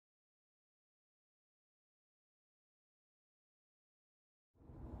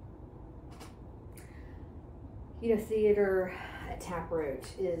You know, theater at Taproot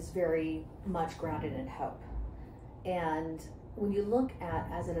is very much grounded in hope. And when you look at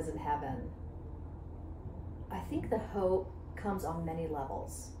As It Is in Heaven, I think the hope comes on many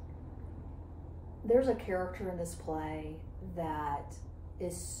levels. There's a character in this play that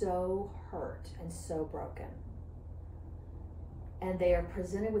is so hurt and so broken. And they are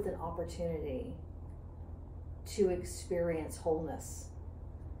presented with an opportunity to experience wholeness.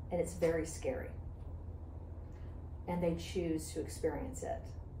 And it's very scary. And they choose to experience it.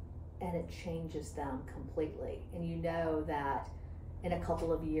 And it changes them completely. And you know that in a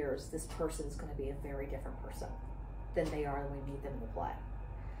couple of years, this person is going to be a very different person than they are when we meet them in the play.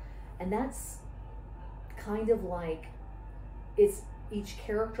 And that's kind of like, it's each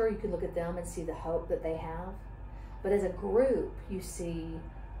character, you can look at them and see the hope that they have. But as a group, you see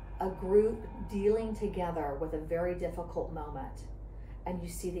a group dealing together with a very difficult moment. And you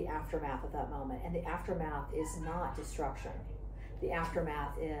see the aftermath of that moment. And the aftermath is not destruction. The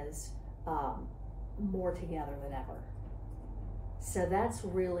aftermath is more together than ever. So that's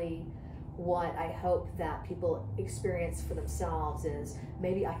really what I hope that people experience for themselves is,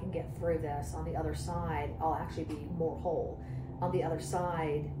 maybe I can get through this. On the other side, I'll actually be more whole. On the other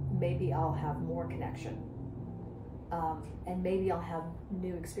side, maybe I'll have more connection. And maybe I'll have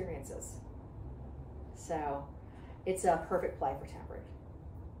new experiences. So it's a perfect play for Taproot.